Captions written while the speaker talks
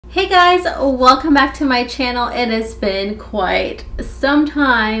Hey guys, welcome back to my channel. It has been quite some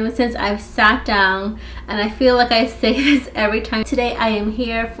time since I've sat down, and I feel like I say this every time. Today I am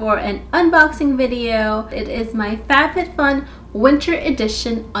here for an unboxing video. It is my FabFitFun Winter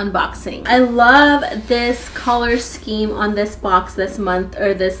Edition unboxing. I love this color scheme on this box this month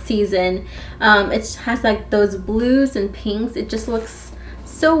or this season. It has like those blues and pinks. It just looks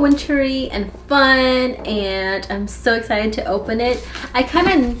so wintry and fun, and I'm so excited to open it. I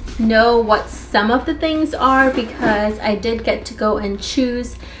kind of know what some of the things are because I did get to go and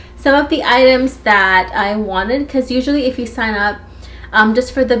choose some of the items that I wanted, because usually if you sign up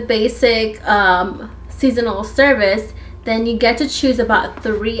just for the basic seasonal service, then you get to choose about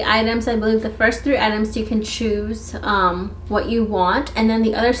 3 items. I believe the first 3 items you can choose what you want, and then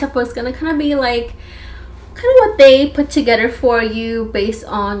the other stuff was gonna kind of be like what they put together for you based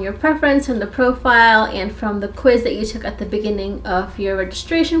on your preference from the profile and from the quiz that you took at the beginning of your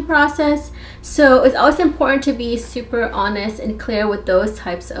registration process. So it's always important to be super honest and clear with those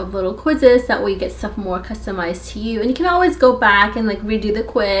types of little quizzes. That way you get stuff more customized to you, and you can always go back and like redo the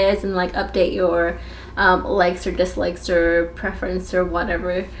quiz and like update your likes or dislikes or preference or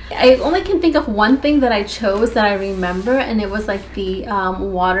whatever. I only can think of one thing that I chose that I remember, and it was like the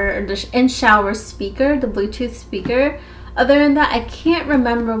water or the in-shower speaker, the Bluetooth speaker. Other than that, I can't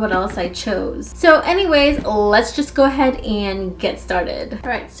remember what else I chose. So anyways, let's just go ahead and get started. All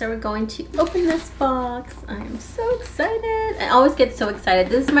right, so we're going to open this box. I am so excited. I always get so excited.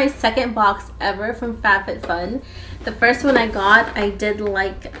 This is my second box ever from FabFitFun. The first one I got, I did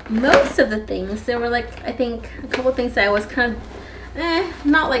like most of the things. There were like, I think a couple things that I was kind of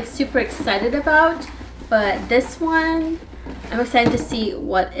not like super excited about, but this one I'm excited to see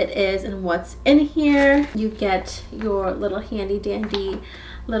what it is and what's in here. You get your little handy dandy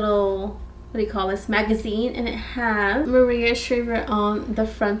little, what do you call this, magazine, and it has Maria Shriver on the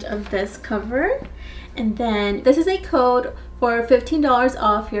front of this cover. And then this is a code for $15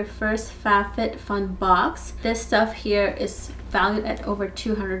 off your first FabFitFun box. This stuff here is valued at over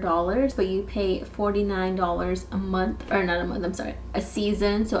 $200, but you pay $49 a month, or not a month, I'm sorry, a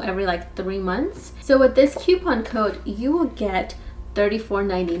season, so every like 3 months. So with this coupon code, you will get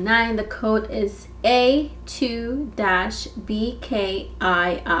 $34.99. The code is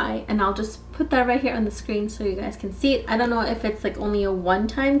A2-BKII, and I'll just put that right here on the screen so you guys can see it. I don't know if it's like only a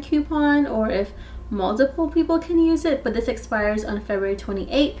one-time coupon or if multiple people can use it, but this expires on February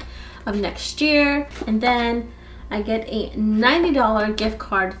 28th of next year. And then I get a $90 gift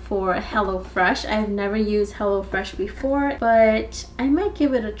card for HelloFresh. I've never used HelloFresh before, but I might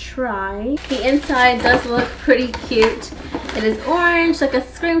give it a try. The inside does look pretty cute. It is orange like a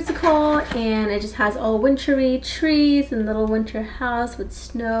screamsicle, and it just has all wintry trees and little winter house with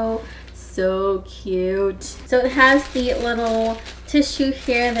snow. So cute. So it has the little tissue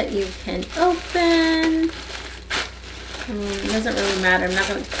here that you can open. I mean, it doesn't really matter. I'm not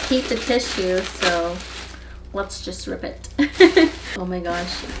going to keep the tissue, so let's just rip it. Oh my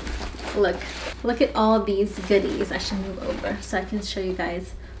gosh. Look at all these goodies. I should move over so I can show you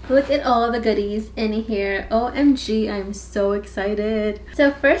guys. Look at all the goodies in here. OMG, I'm so excited.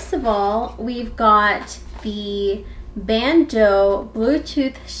 So first of all, we've got the Bando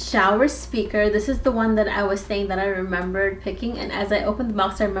Bluetooth shower speaker. This is the one that I was saying that I remembered picking, and as I opened the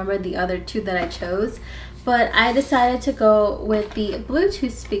box I remembered the other 2 that I chose, but I decided to go with the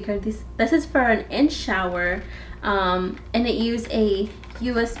Bluetooth speaker. This is for an in-shower, and it used a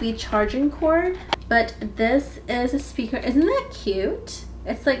USB charging cord, but this is a speaker. Isn't that cute?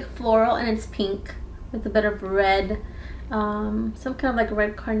 It's like floral and it's pink with a bit of red, some kind of like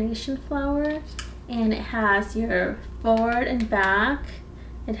red carnation flower. And it has your forward and back.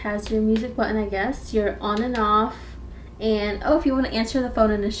 It has your music button, I guess, your on and off. And oh, if you want to answer the phone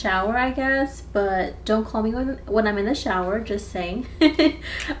in the shower, I guess, but don't call me when I'm in the shower, just saying.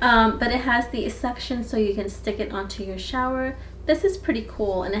 But it has the suction so you can stick it onto your shower. This is pretty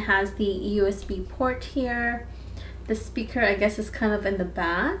cool, and it has the USB port here. The speaker, I guess, is kind of in the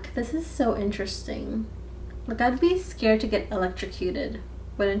back. This is so interesting. Like, I'd be scared to get electrocuted,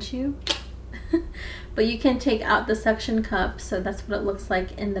 wouldn't you? But you can take out the suction cup, so that's what it looks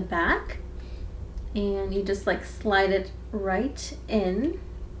like in the back, and you just like slide it right in.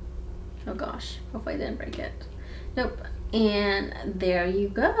 Oh gosh, hopefully I didn't break it. Nope. And there you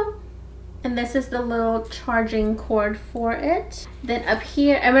go. And this is the little charging cord for it. Then up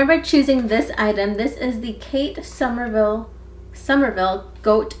here, I remember choosing this item. This is the Kate Somerville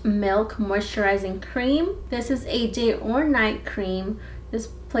Goat Milk Moisturizing Cream. This is a day or night cream.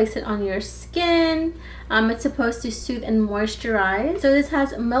 Just place it on your skin. It's supposed to soothe and moisturize. So this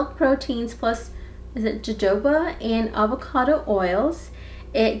has milk proteins plus, is it jojoba and avocado oils.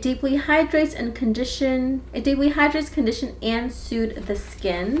 It deeply hydrates, condition, and soothe the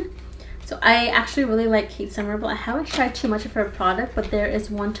skin. So I actually really like Kate Somerville. I haven't tried too much of her product, but there is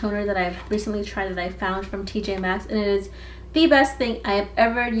one toner that I've recently tried that I found from TJ Maxx, and it is the best thing I have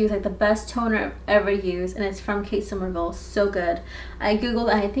ever used, like the best toner I've ever used, and it's from Kate Somerville. So good. I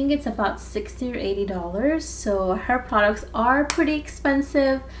googled, I think it's about $60 or $80, so her products are pretty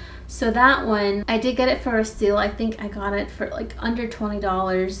expensive. So that one, I did get it for a steal. I think I got it for like under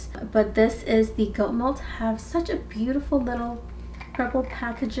 $20. But this is the Goat Milk. Have such a beautiful little purple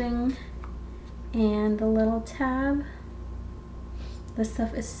packaging and the little tab. This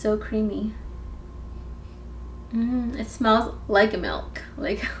stuff is so creamy. It smells like milk,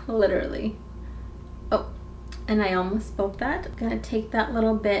 like literally. Oh, and I almost spoke that. I'm gonna take that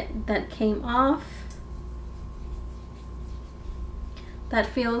little bit that came off. That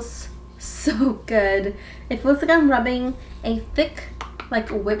feels so good. It feels like I'm rubbing a thick, like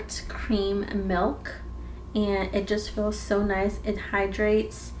whipped cream milk, and it just feels so nice. It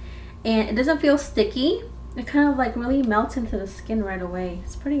hydrates and it doesn't feel sticky. It kind of like really melts into the skin right away.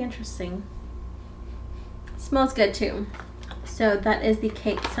 It's pretty interesting. Smells good too. So that is the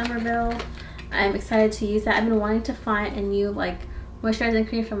Kate Somerville. I'm excited to use that. I've been wanting to find a new like moisturizing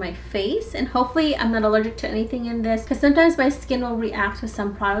cream for my face, and hopefully I'm not allergic to anything in this, because sometimes my skin will react with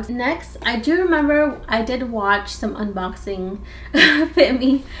some products. Next, I do remember I did watch some unboxing fit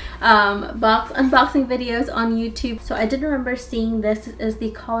me unboxing videos on YouTube, so I did remember seeing this. Is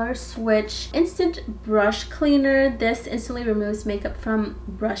the Color Switch Instant Brush Cleaner. This instantly removes makeup from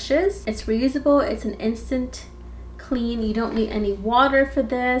brushes. It's reusable. It's an instant clean. You don't need any water for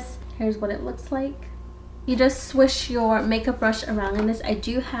this. Here's what it looks like. You just swish your makeup brush around in this. I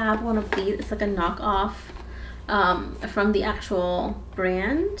do have one of these. It's like a knockoff from the actual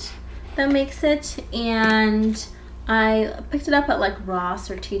brand that makes it, and I picked it up at like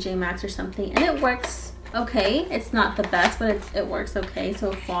Ross or TJ Maxx or something, and it works okay. It's not the best, but it works okay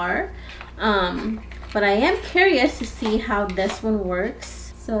so far. But I am curious to see how this one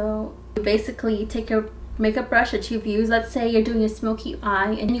works. So basically you take your makeup brush that you've used. Let's say you're doing a smoky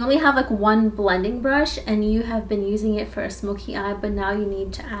eye and you only have like one blending brush and you have been using it for a smoky eye, but now you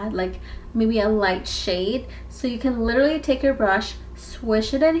need to add like maybe a light shade. So you can literally take your brush,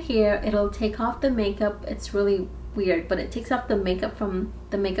 swish it in here, it'll take off the makeup. It's really weird, but it takes off the makeup from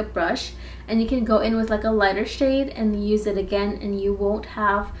the makeup brush, and you can go in with like a lighter shade and use it again, and you won't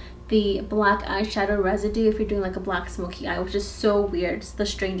have the black eyeshadow residue if you're doing like a black smoky eye, which is so weird. It's the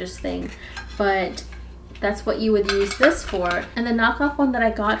strangest thing, but that's what you would use this for. And the knockoff one that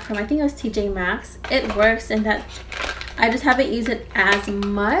I got from, I think it was TJ Maxx, it works in that I just haven't used it as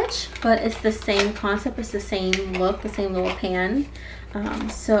much, but it's the same concept, it's the same look, the same little pan.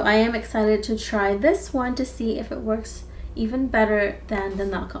 So I am excited to try this one to see if it works even better than the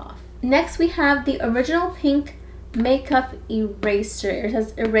knockoff. Next we have the Original Pink Makeup Eraser. It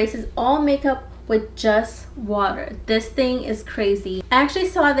says erases all makeup with just water. This thing is crazy. I actually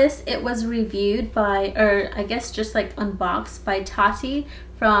saw this, it was reviewed by, or I guess just like unboxed by Tati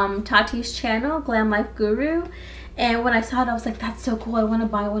from Tati's channel, Glam Life Guru. And when I saw it, I was like, that's so cool, I want to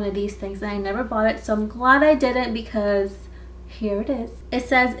buy one of these things. And I never bought it, so I'm glad I didn't, because here it is. It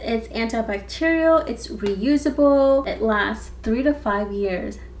says it's antibacterial, it's reusable, it lasts 3 to 5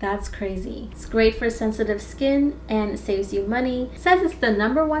 years. That's crazy. It's great for sensitive skin and it saves you money. It says it's the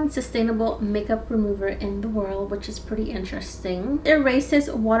 #1 sustainable makeup remover in the world, which is pretty interesting. It erases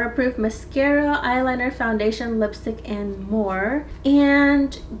waterproof mascara, eyeliner, foundation, lipstick, and more.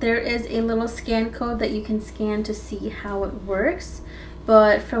 And there is a little scan code that you can scan to see how it works.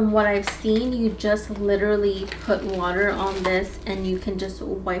 But from what I've seen, you just literally put water on this and you can just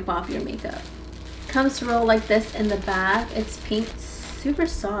wipe off your makeup. Comes rolled like this in the bag. It's pink, super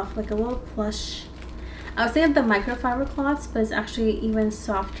soft, like a little plush. I was thinking of the microfiber cloths, but it's actually even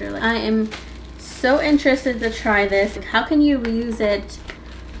softer. Like, I am so interested to try this. Like, how can you reuse it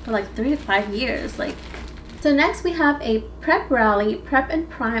for like 3 to 5 years? Like, so next we have a Prep Rally Prep and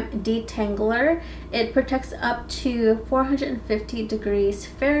Prime Detangler. It protects up to 450 degrees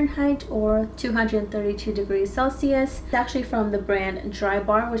Fahrenheit or 232 degrees Celsius. It's actually from the brand Dry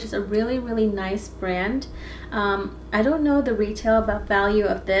Bar, which is a really, really nice brand. I don't know the retail value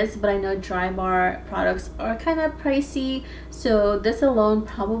of this, but I know Dry Bar products are kind of pricey. So this alone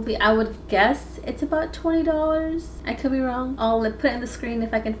probably, I would guess it's about $20. I could be wrong. I'll put it in the screen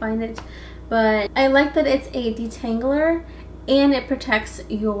if I can find it. But I like that it's a detangler and it protects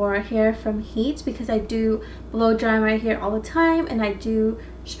your hair from heat, because I do blow dry my hair all the time, and I do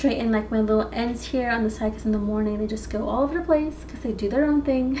straighten like my little ends here on the side, because in the morning they just go all over the place because they do their own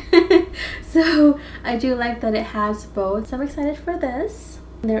thing. So I do like that it has both. So I'm excited for this.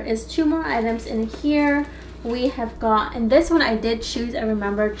 There is 2 more items in here. We have got, and this one I did choose, I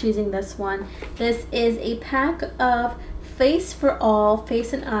remember choosing this one. This is a pack of Face for All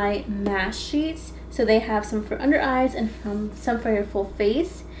Face and Eye Mask Sheets. So they have some for under eyes and some for your full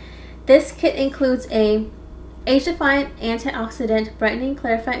face. This kit includes a age-defying, antioxidant, brightening,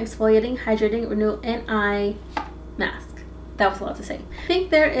 clarifying, exfoliating, hydrating, renew, and eye mask. That was a lot to say. I think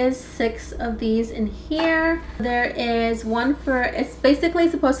there is 6 of these in here. There is one for, it's basically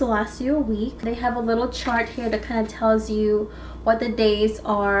supposed to last you a week. They have a little chart here that kind of tells you what the days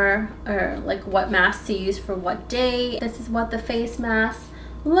are, or like what masks to use for what day. This is what the face masks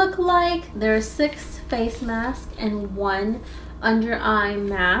look like. There are 6 face masks and 1 under eye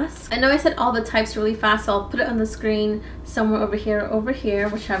mask. I know I said all the types really fast, so I'll put it on the screen somewhere over here,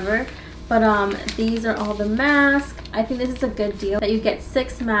 whichever. But these are all the masks. I think this is a good deal that you get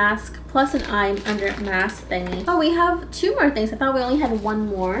 6 masks plus an eye under mask thingy. Oh, we have 2 more things. I thought we only had 1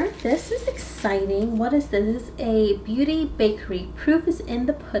 more. This is exciting. What is this? This is a Beauty Bakery. Proof is in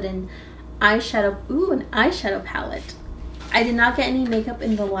the pudding. Eyeshadow. Ooh, an eyeshadow palette. I did not get any makeup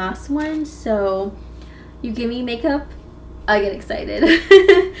in the last one, so you give me makeup, I get excited.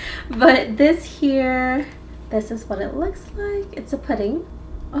 But this here, this is what it looks like. It's a pudding.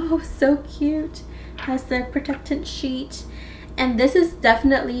 Oh, so cute. Has the protectant sheet. And this is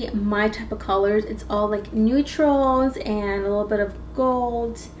definitely my type of colors. It's all like neutrals and a little bit of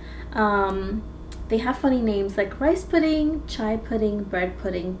gold. They have funny names like rice pudding, chai pudding, bread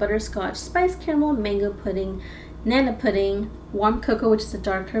pudding, butterscotch, spice caramel, mango pudding, nana pudding, warm cocoa, which is a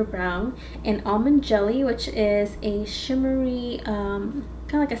darker brown, and almond jelly, which is a shimmery, kind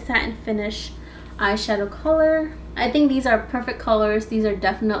of like a satin finish eyeshadow color. I think these are perfect colors. These are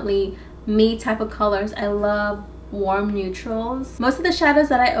definitely me type of colors. I love warm neutrals. Most of the shadows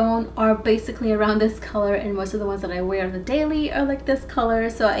that I own are basically around this color, and most of the ones that I wear on the daily are like this color.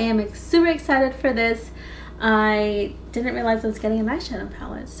 So I am super excited for this. I didn't realize I was getting an eyeshadow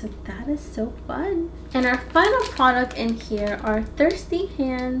palette, so that is so fun. And our final product in here are Thirsty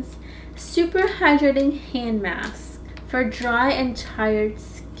Hands Super Hydrating Hand Mask for dry and tired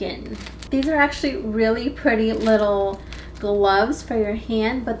skin. These are actually really pretty little gloves for your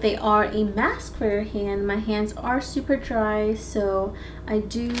hand, but they are a mask for your hand. My hands are super dry, so I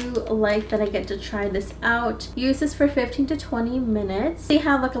do like that I get to try this out. Use this for 15 to 20 minutes. They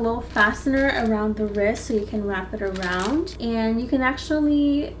have like a little fastener around the wrist so you can wrap it around, and you can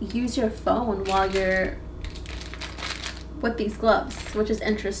actually use your phone while you're with these gloves, which is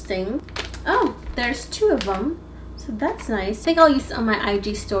interesting. Oh, there's 2 of them. So that's nice. I think I'll use it on my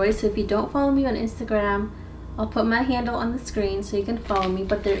IG story. So if you don't follow me on Instagram, I'll put my handle on the screen so you can follow me,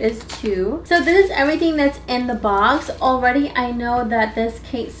 but there is 2. So this is everything that's in the box. Already I know that this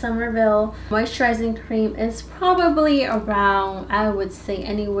Kate Somerville moisturizing cream is probably around, I would say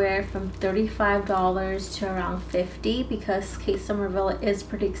anywhere from $35 to around $50, because Kate Somerville is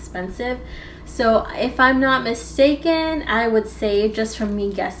pretty expensive. So if I'm not mistaken, I would say, just from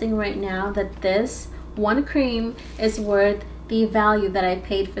me guessing right now, that this one cream is worth the value that I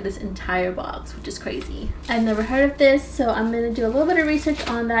paid for this entire box, which is crazy. I've never heard of this, so I'm gonna do a little bit of research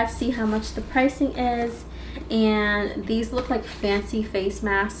on that, see how much the pricing is. And these look like fancy face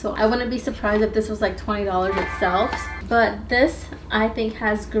masks, so I wouldn't be surprised if this was like $20 itself. But this I think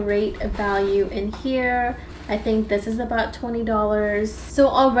has great value in here. I think this is about $20. So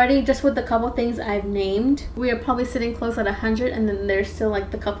already, just with the couple things I've named, we are probably sitting close at 100, and then there's still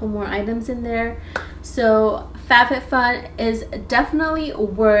like the couple more items in there. So FabFitFun is definitely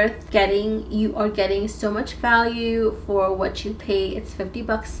worth getting. You are getting so much value for what you pay. It's 50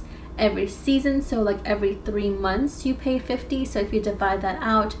 bucks every season, so like every 3 months you pay 50. So if you divide that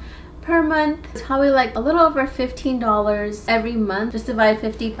out per month, it's probably like a little over $15 every month. Just divide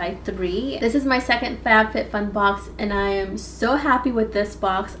 50 by 3. This is my second FabFitFun box, and I am so happy with this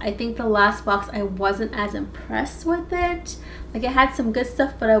box. I think the last box I wasn't as impressed with it. Like, it had some good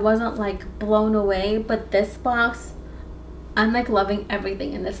stuff, but I wasn't like blown away. But this box, I'm like loving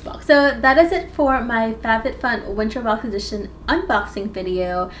everything in this box. So that is it for my FabFitFun Winter Box Edition unboxing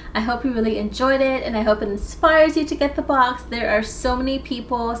video. I hope you really enjoyed it, and I hope it inspires you to get the box. There are so many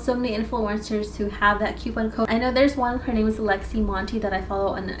people, so many influencers who have that coupon code. I know there's one, her name is Lexi Monty, that I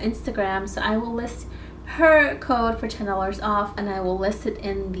follow on Instagram, so I will list her code for $10 off, and I will list it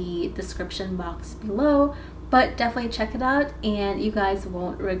in the description box below. But definitely check it out, and you guys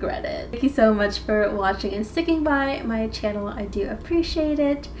won't regret it. Thank you so much for watching and sticking by my channel. I do appreciate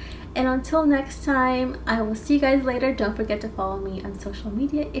it. And until next time, I will see you guys later. Don't forget to follow me on social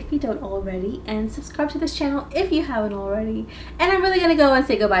media if you don't already, and subscribe to this channel if you haven't already. And I'm really gonna go and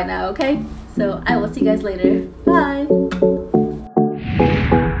say goodbye now, okay? So I will see you guys later. Bye!